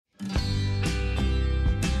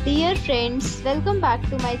Dear friends, welcome back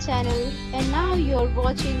to my channel, and now you're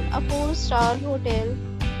watching a 4-star hotel.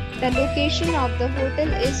 The location of the hotel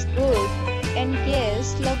is good and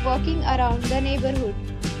guests love walking around the neighborhood.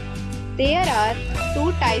 There are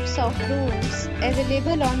two types of rooms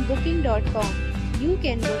available on booking.com. You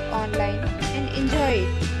can book online and enjoy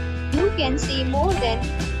it. You can see more than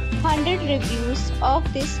 100 reviews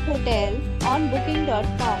of this hotel on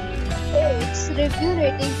booking.com. Its review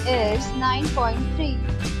rating is 9.3,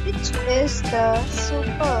 which is the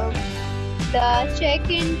superb. The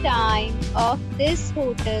check-in time of this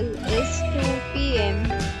hotel is 2 p.m.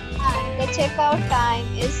 and the checkout time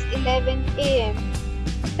is 11 a.m.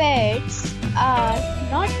 Pets are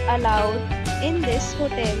not allowed in this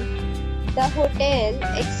hotel. The hotel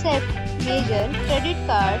accepts major credit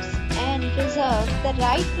cards and reserves the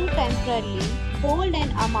right to temporarily hold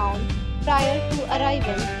an amount prior to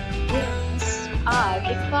arrival. Guests are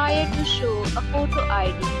required to show a photo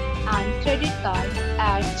ID and credit card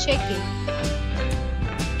at check-in.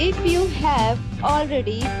 If you have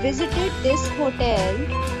already visited this hotel,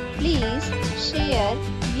 please share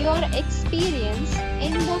your experience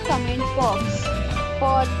in the comment box.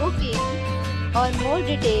 For booking or more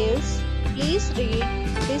details, please read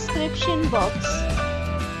description box.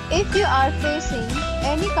 If you are facing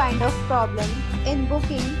any kind of problem in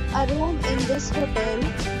booking a room in this hotel,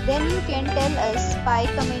 then you can tell us by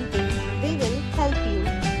commenting. We will help you.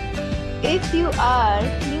 If you are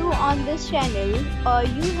new on this channel or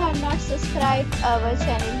you have not subscribed our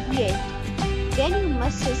channel yet, then you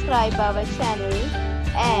must subscribe our channel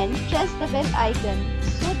and press the bell icon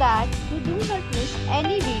so that you do not miss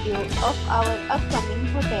any video of our upcoming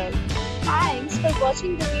hotel. Thanks for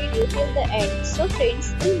watching the video till the end. So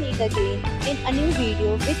friends, we'll meet again in a new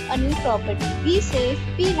video with a new property. Be safe,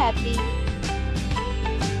 be happy.